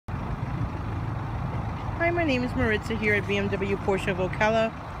Hi, my name is Maritza here at BMW Porsche of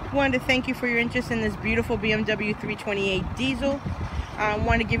Ocala. Wanted to thank you for your interest in this beautiful BMW 328 diesel.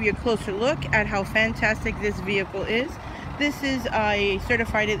 Want to give you a closer look at how fantastic this vehicle is. This is a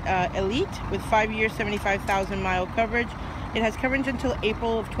certified elite with 5 years, 75,000 mile coverage. It has coverage until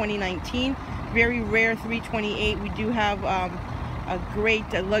April of 2019. Very rare 328. We do have a great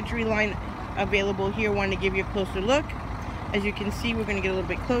luxury line available here. Wanted to give you a closer look. As you can see, we're going to get a little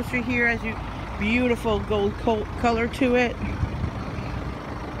bit closer here. Beautiful gold color to it.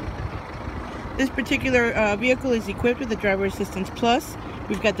 This particular vehicle is equipped with the Driver Assistance Plus.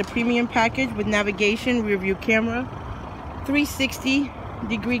 We've got the premium package with navigation, rear view camera,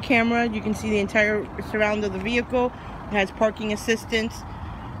 360-degree camera. You can see the entire surround of the vehicle. It has parking assistance.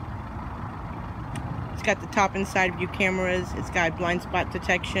 It's got the top and side view cameras. It's got blind spot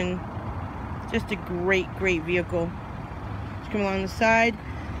detection. Just a great vehicle. Let's come along the side.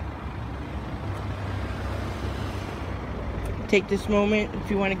 Take this moment if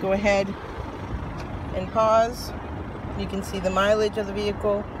you want to go ahead and pause. You can see the mileage of the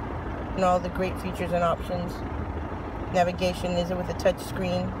vehicle and all the great features and options. Navigation is with a touch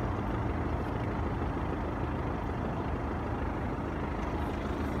screen.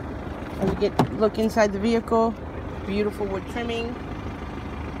 As you look inside the vehicle, beautiful wood trimming.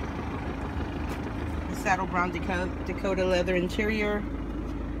 The saddle brown Dakota leather interior.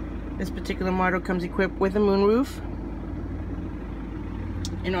 This particular model comes equipped with a moonroof.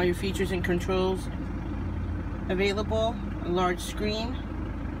 And all your features and controls available. A large screen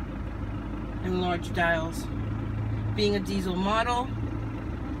and large dials. Being a diesel model,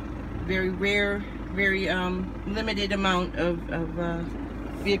 very rare, very limited amount of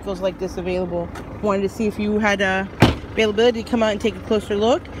vehicles like this available. Wanted to see if you had availability to come out and take a closer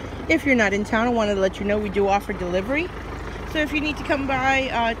look. If you're not in town, I wanted to let you know we do offer delivery. So if you need to come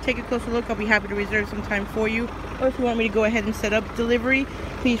by, take a closer look, I'll be happy to reserve some time for you. Or if you want me to go ahead and set up delivery,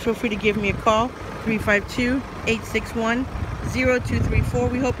 please feel free to give me a call,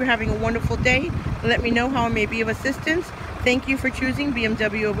 352-861-0234. We hope you're having a wonderful day. Let me know how I may be of assistance. Thank you for choosing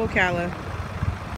BMW of Ocala.